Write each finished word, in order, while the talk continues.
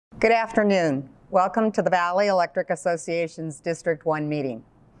Good afternoon. Welcome to the Valley Electric Association's District 1 meeting.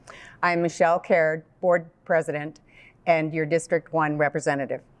 I'm Michelle Caird, Board President and your District 1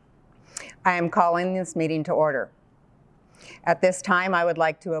 representative. I am calling this meeting to order. At this time, I would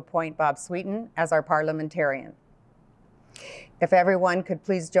like to appoint Bob Sweeten as our parliamentarian. If everyone could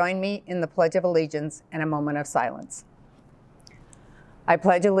please join me in the Pledge of Allegiance and a moment of silence. I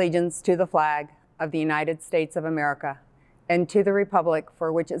pledge allegiance to the flag of the United States of America and to the republic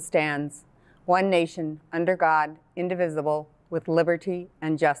for which it stands, one nation, under God, indivisible, with liberty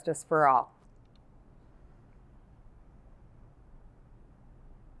and justice for all.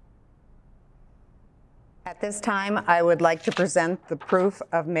 At this time, I would like to present the proof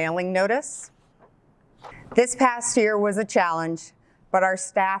of mailing notice. This past year was a challenge, but our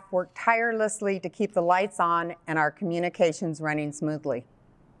staff worked tirelessly to keep the lights on and our communications running smoothly.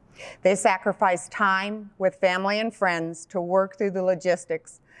 They sacrificed time with family and friends to work through the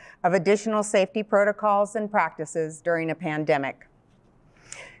logistics of additional safety protocols and practices during a pandemic.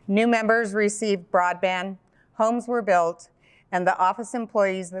 New members received broadband, homes were built, and the office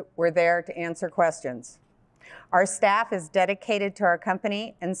employees were there to answer questions. Our staff is dedicated to our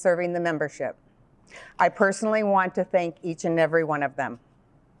company and serving the membership. I personally want to thank each and every one of them.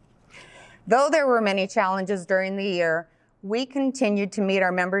 Though there were many challenges during the year, we continued to meet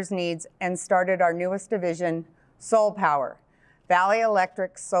our members' needs and started our newest division, SoLPower, Valley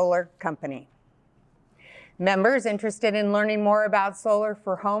Electric Solar Company. Members interested in learning more about solar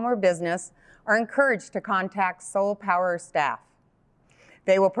for home or business are encouraged to contact SoLPower staff.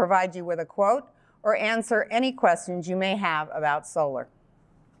 They will provide you with a quote or answer any questions you may have about solar.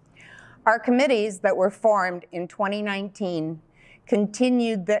 Our committees that were formed in 2019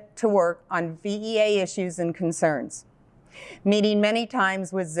 continued to work on VEA issues and concerns, meeting many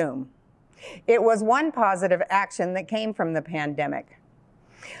times with Zoom. It was one positive action that came from the pandemic.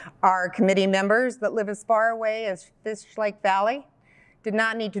 Our committee members that live as far away as Fish Lake Valley did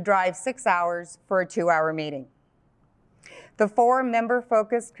not need to drive 6 hours for a 2-hour meeting. The 4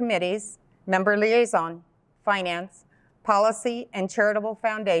 member-focused committees, Member Liaison, Finance, Policy, and Charitable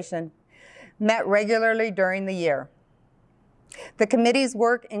Foundation, met regularly during the year. The committee's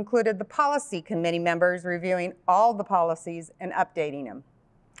work included the policy committee members reviewing all the policies and updating them.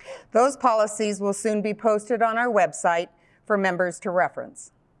 Those policies will soon be posted on our website for members to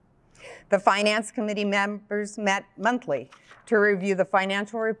reference. The finance committee members met monthly to review the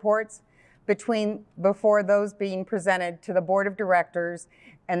financial reports before those being presented to the board of directors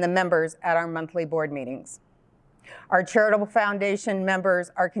and the members at our monthly board meetings. Our charitable foundation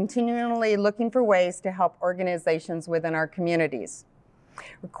members are continually looking for ways to help organizations within our communities.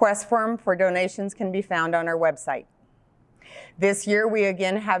 Request form for donations can be found on our website. This year, we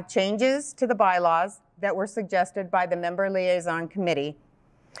again have changes to the bylaws that were suggested by the Member Liaison Committee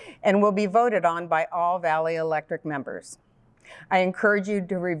and will be voted on by all Valley Electric members. I encourage you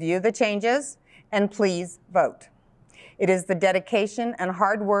to review the changes and please vote. It is the dedication and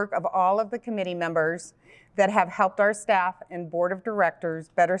hard work of all of the committee members that have helped our staff and board of directors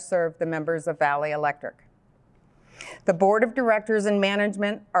better serve the members of Valley Electric. The board of directors and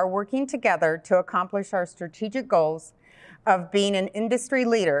management are working together to accomplish our strategic goals of being an industry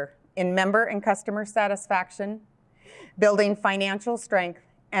leader in member and customer satisfaction, building financial strength,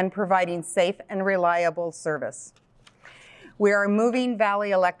 and providing safe and reliable service. We are moving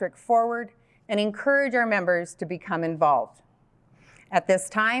Valley Electric forward and encourage our members to become involved. At this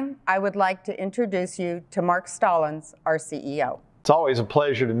time, I would like to introduce you to Mark Stallings, our CEO. It's always a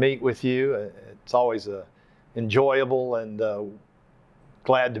pleasure to meet with you. It's always enjoyable and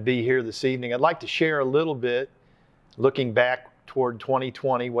glad to be here this evening. I'd like to share a little bit, looking back toward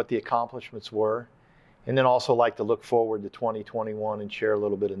 2020, what the accomplishments were, and then also like to look forward to 2021 and share a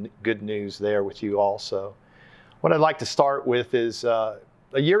little bit of good news there with you also. What I'd like to start with is a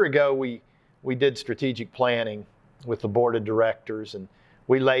year ago, we did strategic planning with the board of directors, and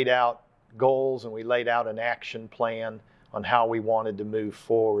we laid out goals and we laid out an action plan on how we wanted to move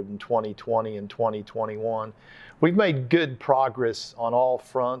forward in 2020 and 2021. We've made good progress on all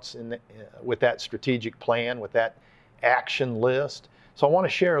fronts with that strategic plan, with that action list. So I want to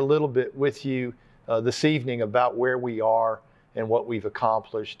share a little bit with you this evening about where we are and what we've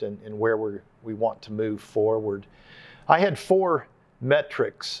accomplished and where we want to move forward. I had 4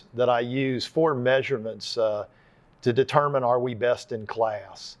 metrics that I use, 4 measurements to determine are we best in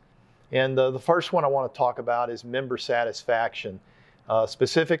class. And the first one I want to talk about is member satisfaction.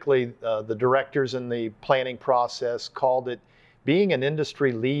 Specifically, the directors in the planning process called it being an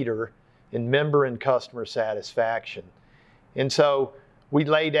industry leader in member and customer satisfaction. And so we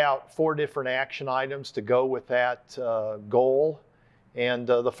laid out 4 different action items to go with that goal. And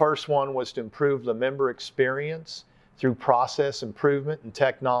the first one was to improve the member experience through process improvement and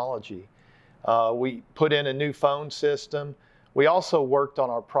technology. We put in a new phone system. We also worked on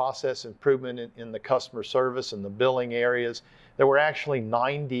our process improvement in the customer service and the billing areas. There were actually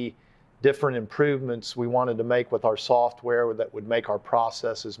 90 different improvements we wanted to make with our software that would make our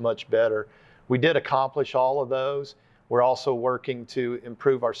processes much better. We did accomplish all of those. We're also working to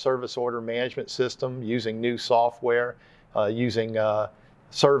improve our service order management system using new software, using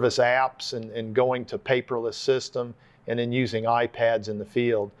service apps and going to paperless system, and then using iPads in the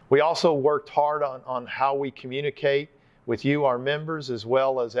field. We also worked hard on how we communicate with you, our members, as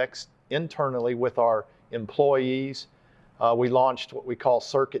well as internally with our employees. We launched what we call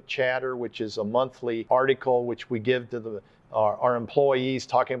Circuit Chatter, which is a monthly article which we give to our employees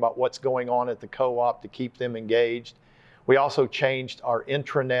talking about what's going on at the co-op to keep them engaged. We also changed our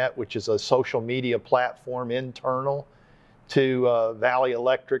intranet, which is a social media platform internal to Valley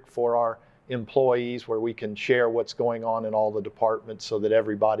Electric for our employees, where we can share what's going on in all the departments so that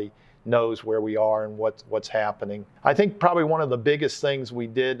everybody knows where we are and what's happening. I think probably one of the biggest things we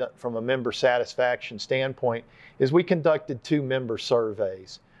did from a member satisfaction standpoint is we conducted 2 member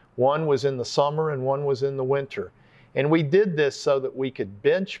surveys. One was in the summer and one was in the winter. And we did this so that we could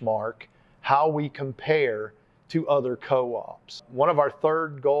benchmark how we compare to other co-ops. One of our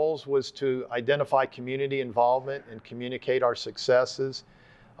third goals was to identify community involvement and communicate our successes.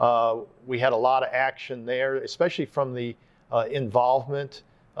 We had a lot of action there, especially from the involvement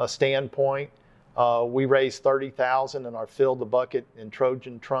standpoint. We raised $30,000 in our Fill the Bucket and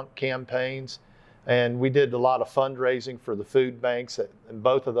Trojan Trunk campaigns, and we did a lot of fundraising for the food banks, and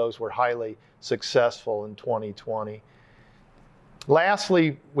both of those were highly successful in 2020.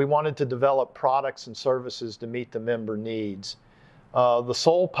 Lastly, we wanted to develop products and services to meet the member needs. The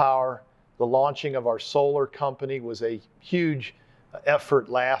SolarPower, the launching of our solar company, was a huge effort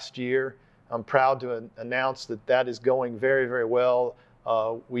last year. I'm proud to announce that that is going very, very well.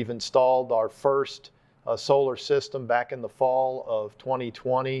 We've installed our first solar system back in the fall of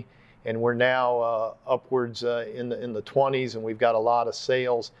 2020, and we're now upwards in the 20s, and we've got a lot of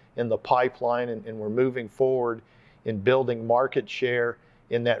sales in the pipeline, and we're moving forward in building market share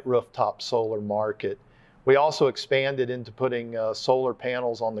in that rooftop solar market. We also expanded into putting solar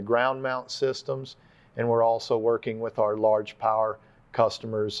panels on the ground mount systems, and we're also working with our large power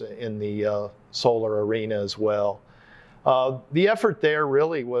customers in the solar arena as well. The effort there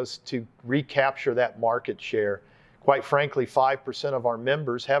really was to recapture that market share. Quite frankly, 5% of our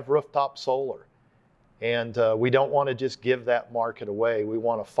members have rooftop solar, and we don't want to just give that market away. We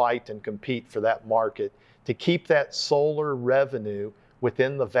want to fight and compete for that market to keep that solar revenue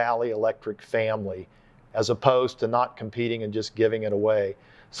within the Valley Electric family, as opposed to not competing and just giving it away.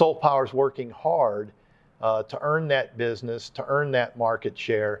 SolarPower is working hard to earn that business, to earn that market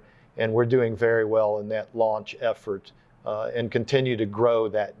share, and we're doing very well in that launch effort and continue to grow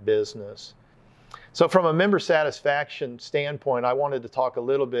that business. So from a member satisfaction standpoint, I wanted to talk a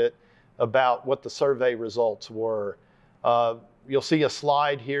little bit about what the survey results were. You'll see a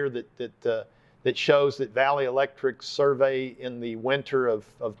slide here that shows that Valley Electric's survey in the winter of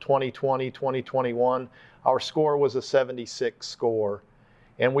 2020, 2021, our score was a 76 score.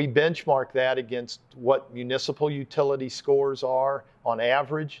 And we benchmark that against what municipal utility scores are on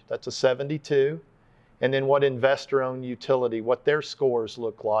average, that's a 72. And then what investor-owned utility, what their scores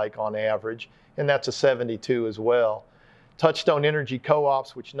look like on average, and that's a 72 as well. Touchstone Energy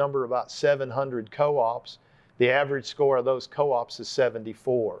co-ops, which number about 700 co-ops, the average score of those co-ops is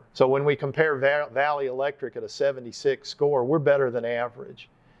 74. So when we compare Valley Electric at a 76 score, we're better than average.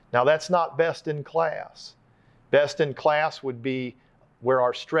 Now that's not best in class. Best in class would be where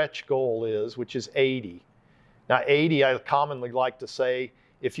our stretch goal is, which is 80. Now 80, I commonly like to say,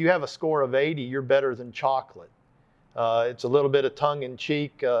 if you have a score of 80, you're better than chocolate. It's a little bit of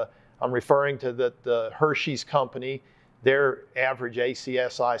tongue-in-cheek. I'm referring to the Hershey's company, their average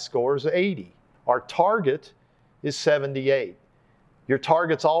ACSI score is 80. Our target is 78. Your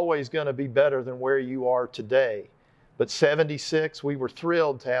target's always going to be better than where you are today. But 76, we were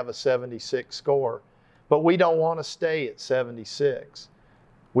thrilled to have a 76 score. But we don't want to stay at 76.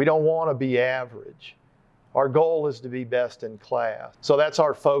 We don't want to be average. Our goal is to be best in class. So that's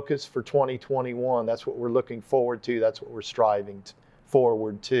our focus for 2021. That's what we're looking forward to. That's what we're striving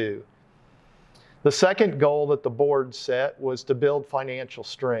forward to. The second goal that the board set was to build financial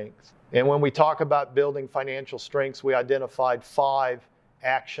strength. And when we talk about building financial strengths, we identified 5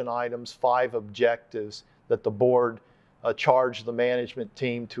 action items, 5 objectives that the board charged the management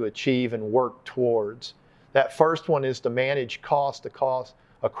team to achieve and work towards. That first one is to manage cost across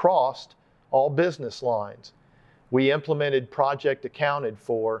all business lines. We implemented project accounted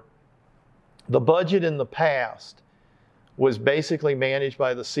for. The budget in the past was basically managed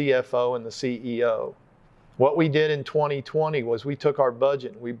by the CFO and the CEO. What we did in 2020 was we took our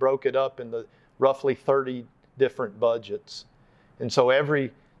budget and we broke it up into roughly 30 different budgets. And so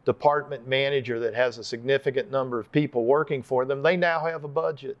every department manager that has a significant number of people working for them, they now have a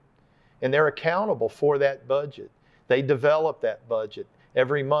budget. And they're accountable for that budget. They develop that budget.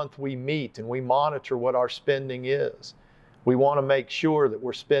 Every month we meet and we monitor what our spending is. We want to make sure that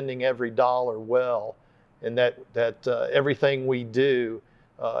we're spending every dollar well, and that everything we do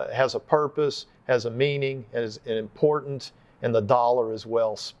has a purpose, has a meaning, is important, and the dollar is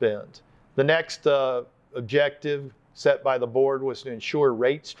well spent. The next objective set by the board was to ensure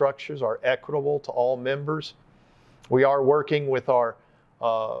rate structures are equitable to all members. We are working with our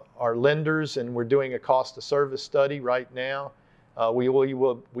lenders, and we're doing a cost of service study right now. We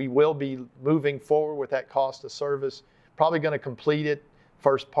will be moving forward with that cost of service, probably going to complete it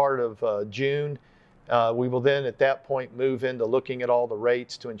first part of June. We will then at that point move into looking at all the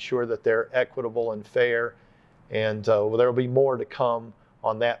rates to ensure that they're equitable and fair, and there will be more to come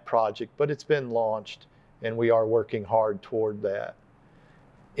on that project, but it's been launched and we are working hard toward that.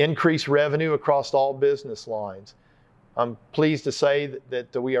 Increased revenue across all business lines. I'm pleased to say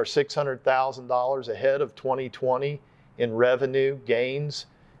that we are $600,000 ahead of 2020 in revenue gains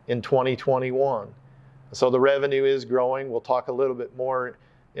in 2021. So the revenue is growing. We'll talk a little bit more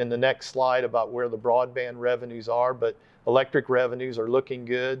in the next slide about where the broadband revenues are, but electric revenues are looking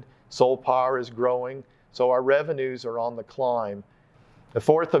good. Solar power is growing. So our revenues are on the climb. The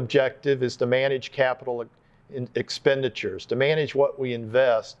fourth objective is to manage capital expenditures, to manage what we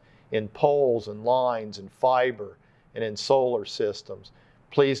invest in poles and lines and fiber and in solar systems.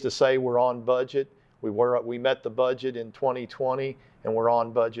 Pleased to say we're on budget. We met the budget in 2020 and we're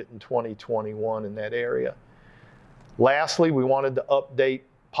on budget in 2021 in that area. Lastly, we wanted to update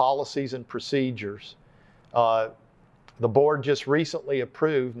policies and procedures. The board just recently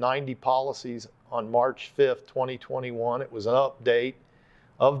approved 90 policies on March 5th, 2021. It was an update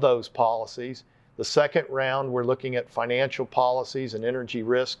of those policies. The second round, we're looking at financial policies and energy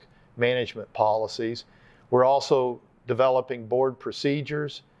risk management policies. We're also developing board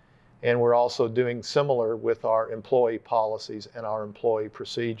procedures, and we're also doing similar with our employee policies and our employee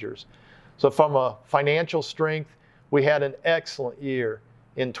procedures. So from a financial strength, we had an excellent year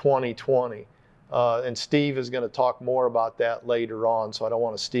in 2020. And Steve is going to talk more about that later on, so I don't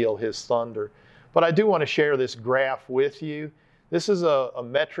want to steal his thunder. But I do want to share this graph with you. This is a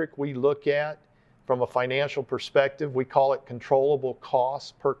metric we look at from a financial perspective. We call it controllable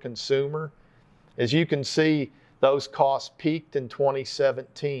costs per consumer. As you can see, those costs peaked in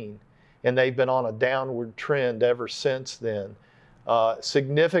 2017, and they've been on a downward trend ever since then.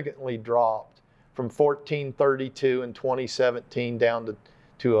 Significantly dropped from $1,432 in 2017 down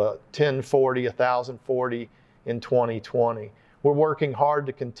to a $1,040, $1,040 in 2020. We're working hard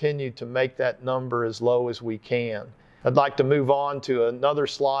to continue to make that number as low as we can. I'd like to move on to another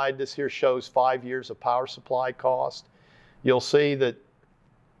slide. This here shows 5 years of power supply cost. You'll see that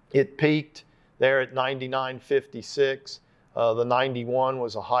it peaked there at $99.56. The 91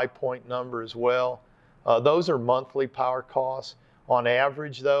 was a high point number as well. Those are monthly power costs. On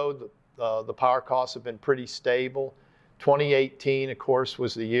average, though, the power costs have been pretty stable. 2018, of course,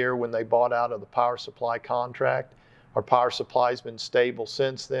 was the year when they bought out of the power supply contract. Our power supply has been stable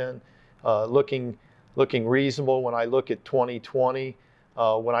since then, looking reasonable when I look at 2020.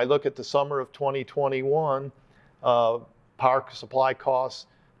 When I look at the summer of 2021, power supply costs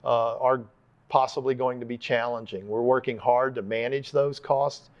are possibly going to be challenging. We're working hard to manage those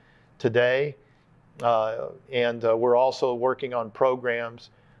costs today, and we're also working on programs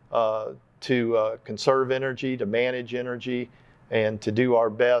to conserve energy, to manage energy, and to do our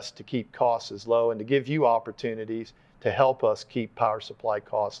best to keep costs as low and to give you opportunities to help us keep power supply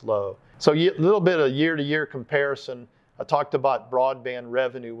costs low. So a little bit of year-to-year comparison. I talked about broadband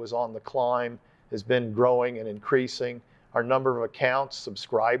revenue was on the climb, has been growing and increasing. Our number of accounts,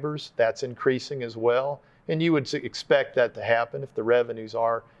 subscribers, that's increasing as well. And you would expect that to happen if the revenues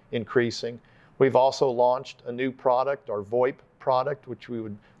are increasing. We've also launched a new product, our VoIP product, which we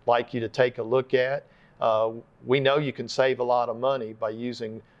would like you to take a look at. We know you can save a lot of money by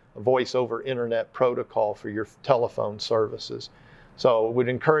using a voice over internet protocol for your telephone services. So we'd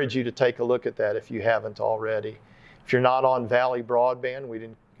encourage you to take a look at that if you haven't already. If you're not on Valley Broadband, we'd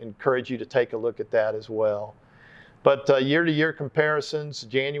encourage you to take a look at that as well. But year-to-year comparisons,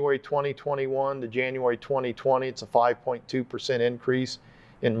 January 2021 to January 2020, it's a 5.2% increase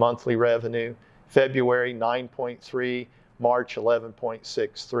in monthly revenue. February, 9.3, March,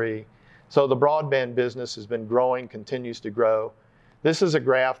 11.63. So the broadband business has been growing, continues to grow. This is a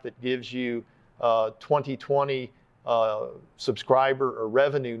graph that gives you 2020 subscriber or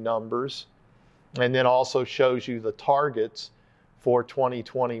revenue numbers, and then also shows you the targets for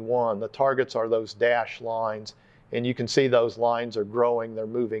 2021. The targets are those dashed lines, and you can see those lines are growing, they're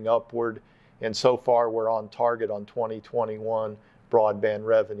moving upward, and so far we're on target on 2021 broadband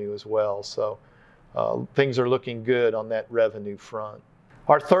revenue as well. So things are looking good on that revenue front.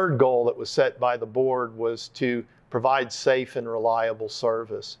 Our third goal that was set by the board was to provide safe and reliable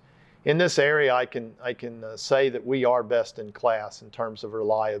service. In this area, I can say that we are best in class in terms of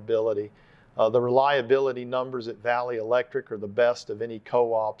reliability. The reliability numbers at Valley Electric are the best of any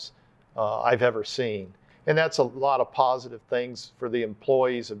co-ops I've ever seen. And that's a lot of positive things for the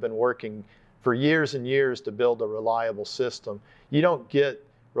employees who have been working for years and years to build a reliable system. You don't get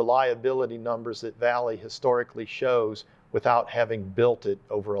reliability numbers that Valley historically shows without having built it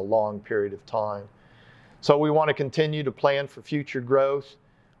over a long period of time. So we want to continue to plan for future growth.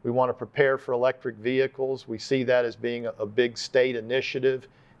 We want to prepare for electric vehicles. We see that as being a big state initiative,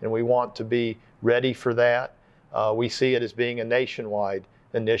 and we want to be ready for that. We see it as being a nationwide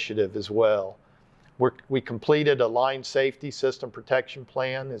initiative as well. We completed a line safety system protection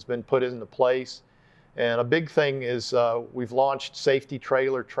plan, has been put into place. And a big thing is we've launched safety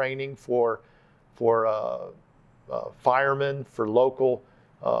trailer training for firemen, for local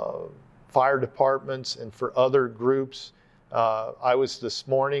fire departments, and for other groups. I was this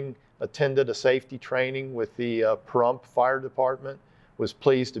morning, attended a safety training with the Pahrump Fire Department, was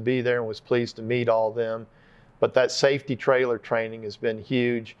pleased to be there and was pleased to meet all of them. But that safety trailer training has been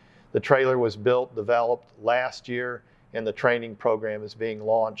huge. The trailer was built, developed last year, and the training program is being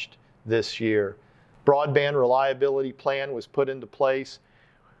launched this year. Broadband reliability plan was put into place.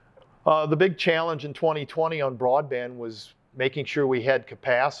 The big challenge in 2020 on broadband was making sure we had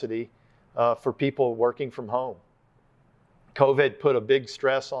capacity for people working from home. COVID put a big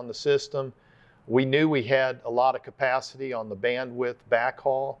stress on the system. We knew we had a lot of capacity on the bandwidth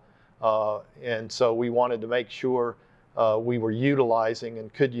backhaul, and so we wanted to make sure we were utilizing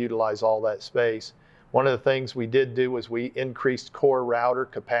and could utilize all that space. One of the things we did do was we increased core router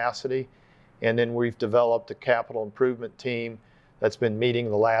capacity, and then we've developed a capital improvement team that's been meeting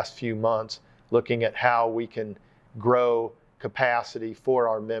the last few months, looking at how we can grow capacity for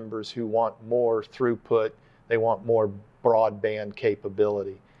our members who want more throughput. They want more broadband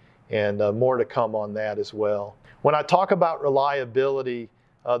capability, and more to come on that as well. When I talk about reliability,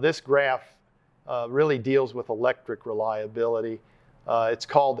 this graph really deals with electric reliability. It's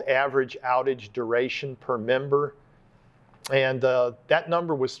called average outage duration per member, and that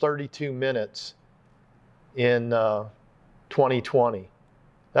number was 32 minutes in 2020.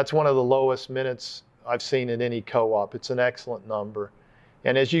 That's one of the lowest minutes I've seen in any co-op. It's an excellent number.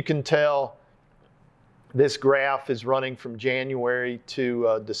 And as you can tell, this graph is running from January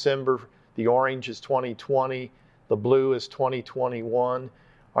to December. The orange is 2020, the blue is 2021.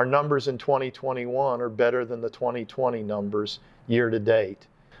 Our numbers in 2021 are better than the 2020 numbers year to date.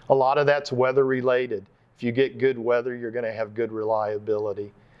 A lot of that's weather related. If you get good weather, you're going to have good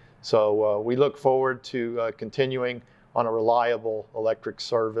reliability. So we look forward to continuing on a reliable electric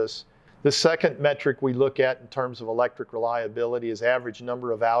service. The second metric we look at in terms of electric reliability is average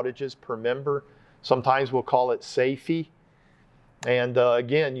number of outages per member. Sometimes we'll call it SAIFI. And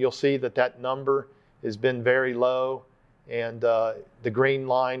again, you'll see that that number has been very low. And the green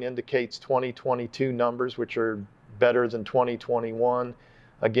line indicates 2022 numbers, which are better than 2021.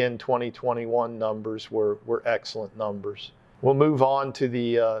 Again, 2021 numbers were excellent numbers. We'll move on to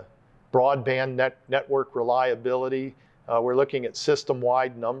the broadband network reliability. We're looking at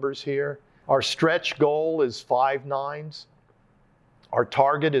system-wide numbers here. Our stretch goal is 5 nines. Our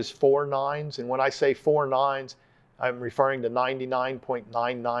target is 4 nines. And when I say 4 nines, I'm referring to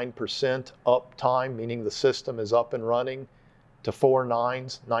 99.99% uptime, meaning the system is up and running, to 4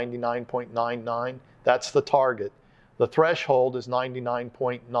 nines, 99.99. That's the target. The threshold is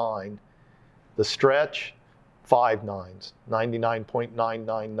 99.9. The stretch, 5 nines,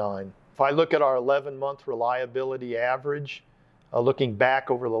 99.999. If I look at our 11-month reliability average, looking back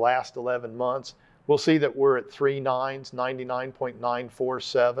over the last 11 months, we'll see that we're at 3 nines,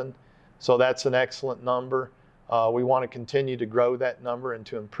 99.947. So that's an excellent number. We want to continue to grow that number and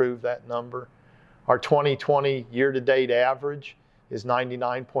to improve that number. Our 2020 year-to-date average is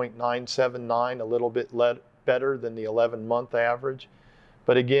 99.979, a little bit better than the 11-month average.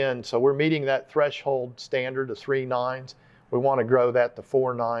 But again, so we're meeting that threshold standard of 3 nines. We want to grow that to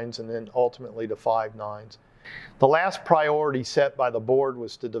 4 nines and then ultimately to 5 nines. The last priority set by the board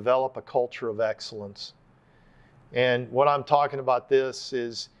was to develop a culture of excellence. And what I'm talking about this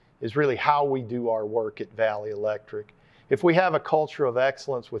is is really how we do our work at Valley Electric. If we have a culture of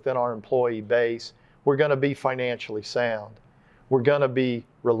excellence within our employee base, we're going to be financially sound. We're going to be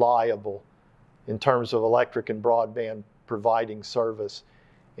reliable in terms of electric and broadband providing service.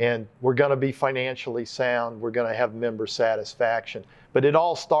 And we're going to be financially sound. We're going to have member satisfaction. But it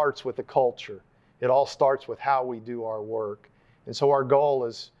all starts with the culture. It all starts with how we do our work. And so our goal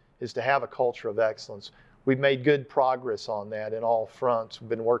is to have a culture of excellence. We've made good progress on that in all fronts. We've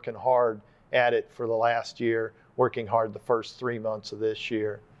been working hard at it for the last year, working hard the first 3 months of this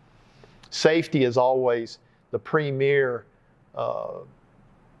year. Safety is always the premier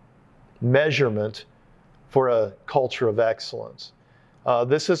measurement for a culture of excellence.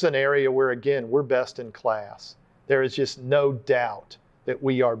 This is an area where, again, we're best in class. There is just no doubt that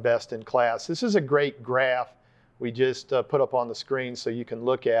we are best in class. This is a great graph we just put up on the screen so you can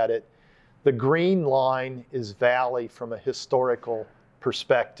look at it. The green line is Valley from a historical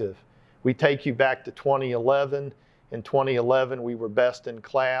perspective. We take you back to 2011. In 2011, we were best in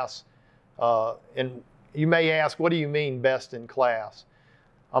class. And you may ask, what do you mean best in class?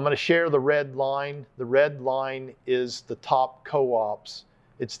 I'm going to share the red line. The red line is the top co-ops.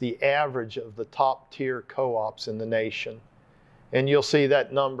 It's the average of the top tier co-ops in the nation. And you'll see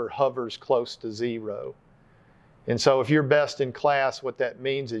that number hovers close to 0. And so if you're best in class, what that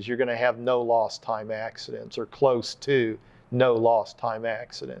means is you're going to have no lost time accidents, or close to no lost time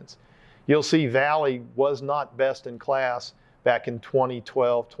accidents. You'll see Valley was not best in class back in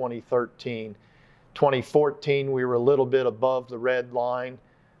 2012, 2013. 2014, we were a little bit above the red line.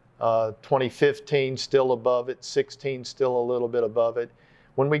 2015, still above it. 16, still a little bit above it.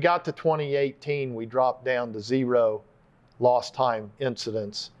 When we got to 2018, we dropped down to 0 lost time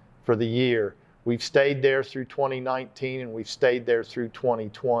incidents for the year. We've stayed there through 2019, and we've stayed there through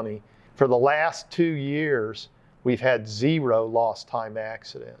 2020. For the last 2 years, we've had 0 lost time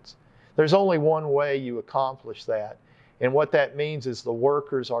accidents. There's only one way you accomplish that. And what that means is the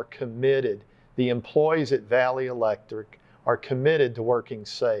workers are committed. The employees at Valley Electric are committed to working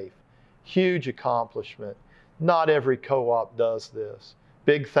safe. Huge accomplishment. Not every co-op does this.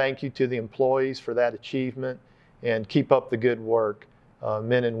 Big thank you to the employees for that achievement, and keep up the good work,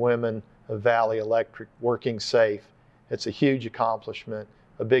 men and women of Valley Electric working safe. It's a huge accomplishment.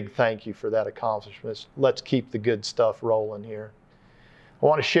 A big thank you for that accomplishment. Let's keep the good stuff rolling here. I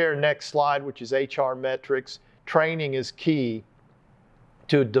want to share next slide, which is HR metrics. Training is key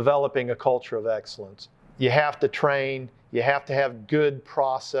to developing a culture of excellence. You have to train. You have to have good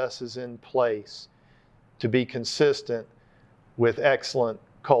processes in place to be consistent with excellent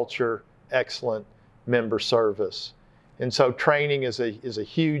culture, excellent member service. And so training is a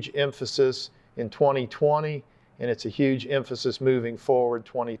huge emphasis in 2020, and it's a huge emphasis moving forward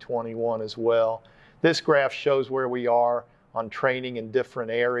 2021 as well. This graph shows where we are on training in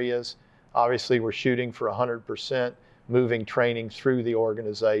different areas. Obviously, we're shooting for 100% moving training through the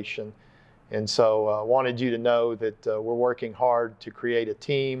organization. And so I wanted you to know that we're working hard to create a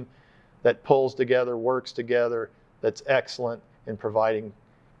team that pulls together, works together, that's excellent in providing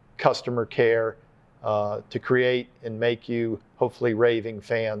customer care to create and make you hopefully raving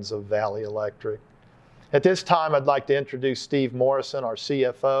fans of Valley Electric. At this time, I'd like to introduce Steve Morrison, our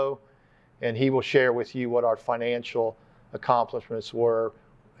CFO, and he will share with you what our financial accomplishments were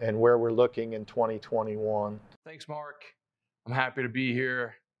and where we're looking in 2021. Thanks, Mark. I'm happy to be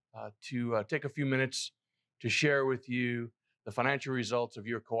here to take a few minutes to share with you the financial results of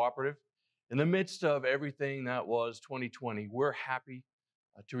your cooperative. In the midst of everything that was 2020, we're happy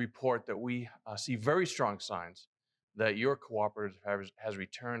to report that we see very strong signs that your cooperative has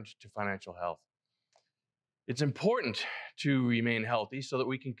returned to financial health. It's important to remain healthy so that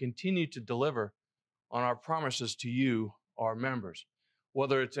we can continue to deliver on our promises to you, our members,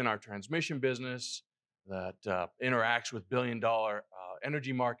 whether it's in our transmission business that interacts with billion-dollar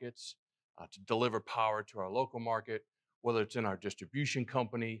energy markets to deliver power to our local market, whether it's in our distribution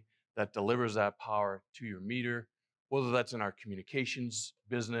company that delivers that power to your meter, whether that's in our communications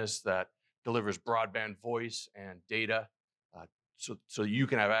business that delivers broadband voice and data so you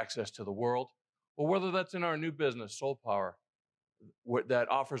can have access to the world, or whether that's in our new business, SolPower, that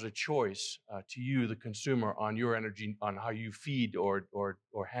offers a choice to you, the consumer, on your energy, on how you feed or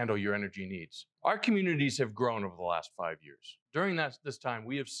handle your energy needs. Our communities have grown over the last 5 years. During this time,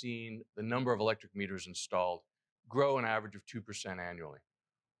 we have seen the number of electric meters installed grow an average of 2% annually.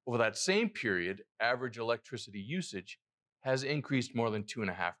 Over that same period, average electricity usage has increased more than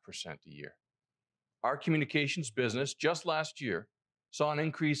 2.5% a year. Our communications business just last year saw an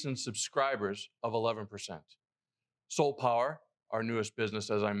increase in subscribers of 11%. SolPower, our newest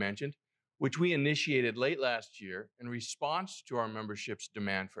business, as I mentioned, which we initiated late last year in response to our membership's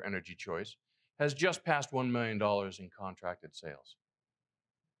demand for energy choice, has just passed $1 million in contracted sales.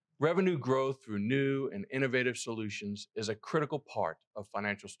 Revenue growth through new and innovative solutions is a critical part of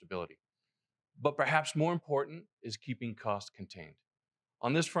financial stability. But perhaps more important is keeping costs contained.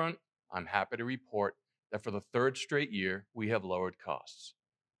 On this front, I'm happy to report that for the third straight year, we have lowered costs.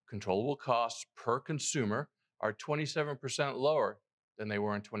 Controllable costs per consumer are 27% lower than they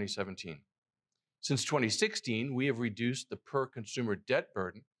were in 2017. Since 2016, we have reduced the per consumer debt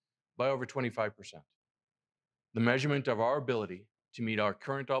burden by over 25%. The measurement of our ability to meet our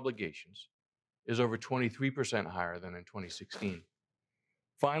current obligations is over 23% higher than in 2016.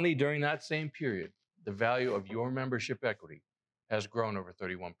 Finally, during that same period, the value of your membership equity has grown over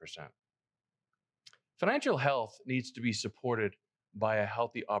 31%. Financial health needs to be supported by a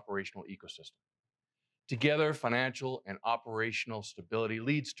healthy operational ecosystem. Together, financial and operational stability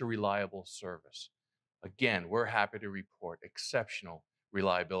leads to reliable service. Again, we're happy to report exceptional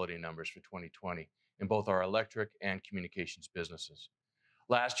reliability numbers for 2020 in both our electric and communications businesses.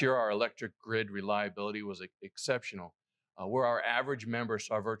 Last year, our electric grid reliability was exceptional, where our average member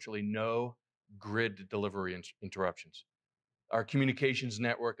saw virtually no grid delivery interruptions. Our communications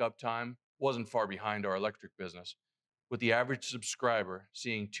network uptime wasn't far behind our electric business, with the average subscriber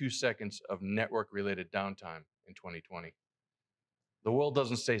seeing 2 seconds of network-related downtime in 2020. The world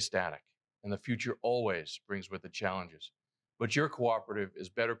doesn't stay static, and the future always brings with it challenges. But your cooperative is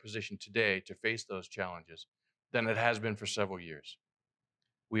better positioned today to face those challenges than it has been for several years.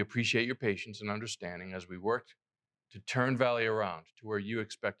 We appreciate your patience and understanding as we work to turn Valley around to where you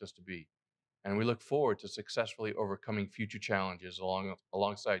expect us to be. And we look forward to successfully overcoming future challenges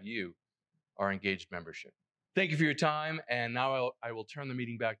alongside you, our engaged membership. Thank you for your time. And now I will turn the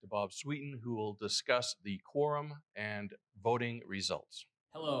meeting back to Bob Sweeten, who will discuss the quorum and voting results.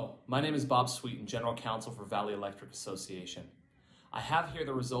 Hello, my name is Bob Sweeten, General Counsel for Valley Electric Association. I have here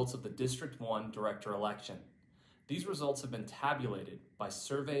the results of the District 1 Director election. These results have been tabulated by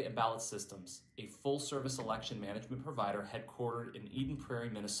Survey and Ballot Systems, a full-service election management provider headquartered in Eden Prairie,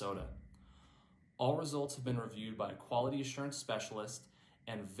 Minnesota. All results have been reviewed by a quality assurance specialist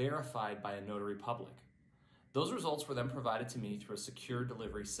and verified by a notary public. Those results were then provided to me through a secure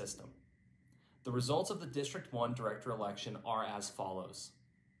delivery system. The results of the District 1 Director election are as follows.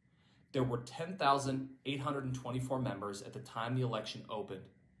 There were 10,824 members at the time the election opened.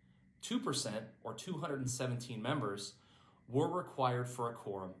 2%, or 217 members, were required for a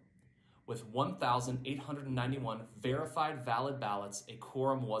quorum. With 1,891 verified valid ballots, a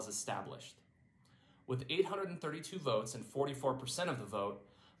quorum was established. With 832 votes and 44% of the vote,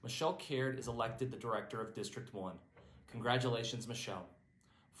 Michelle Caird is elected the Director of District 1. Congratulations, Michelle.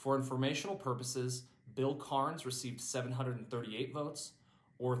 For informational purposes, Bill Carnes received 738 votes,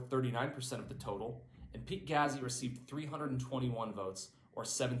 or 39% of the total, and Pete Gazzi received 321 votes, or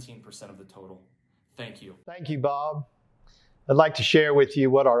 17% of the total. Thank you. Thank you, Bob. I'd like to share with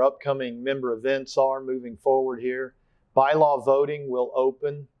you what our upcoming member events are moving forward here. Bylaw voting will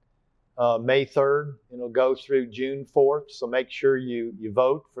open May 3rd, and it'll go through June 4th, so make sure you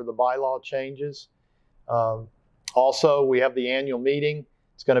vote for the bylaw changes. Also, we have the annual meeting.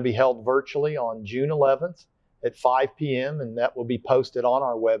 It's going to be held virtually on June 11th at 5 p.m., and that will be posted on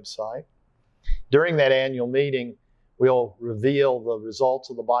our website. During that annual meeting, we'll reveal the results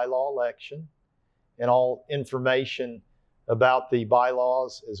of the bylaw election, and all information about the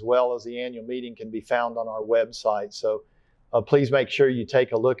bylaws as well as the annual meeting can be found on our website. So please make sure you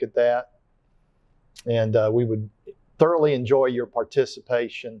take a look at that. And we would thoroughly enjoy your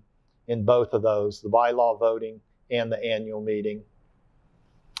participation in both of those, the bylaw voting and the annual meeting.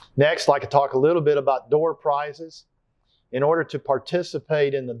 Next, I'd like to talk a little bit about door prizes. In order to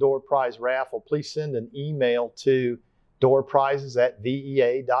participate in the door prize raffle, please send an email to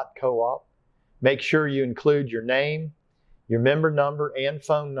doorprizes@vea.coop. Make sure you include your name, your member number, and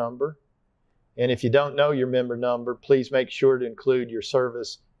phone number. And if you don't know your member number, please make sure to include your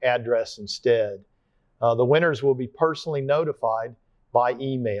service address instead. The winners will be personally notified by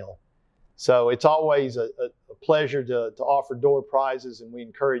email. So it's always a pleasure to offer door prizes, and we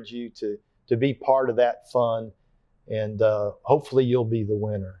encourage you to be part of that fun, and hopefully you'll be the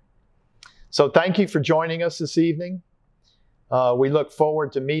winner. So thank you for joining us this evening. We look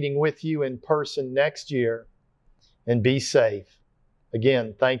forward to meeting with you in person next year, and be safe.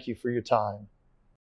 Again, thank you for your time.